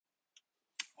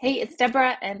Hey, it's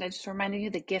Deborah, and I just reminding you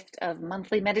the gift of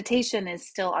monthly meditation is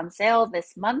still on sale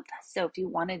this month. So if you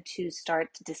wanted to start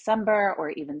December or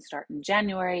even start in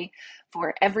January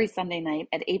for every Sunday night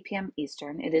at 8 p.m.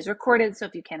 Eastern, it is recorded. So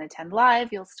if you can't attend live,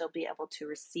 you'll still be able to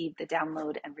receive the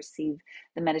download and receive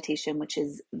the meditation, which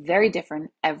is very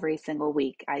different every single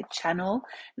week. I channel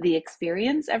the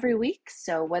experience every week.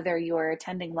 So whether you're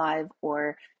attending live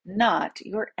or not,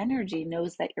 your energy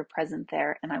knows that you're present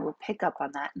there, and I will pick up on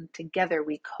that. And together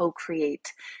we co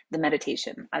create the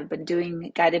meditation. I've been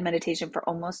doing guided meditation for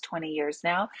almost 20 years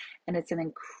now, and it's an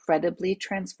incredibly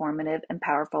transformative and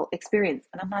powerful experience.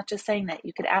 And I'm not just saying that.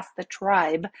 You could ask the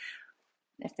tribe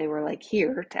if they were like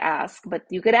here to ask, but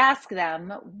you could ask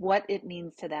them what it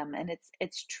means to them. And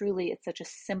it's truly, it's such a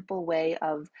simple way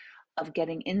of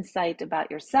getting insight about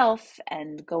yourself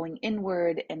and going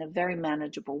inward in a very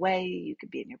manageable way. You could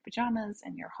be in your pajamas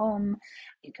in your home.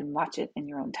 You can watch it in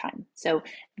your own time. So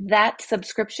that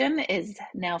subscription is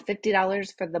now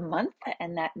 $50 for the month,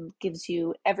 and that gives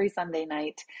you every Sunday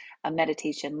night a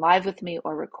meditation live with me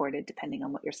or recorded, depending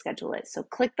on what your schedule is. So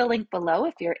click the link below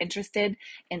if you're interested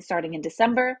in starting in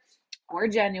December or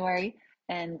January,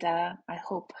 and I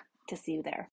hope to see you there.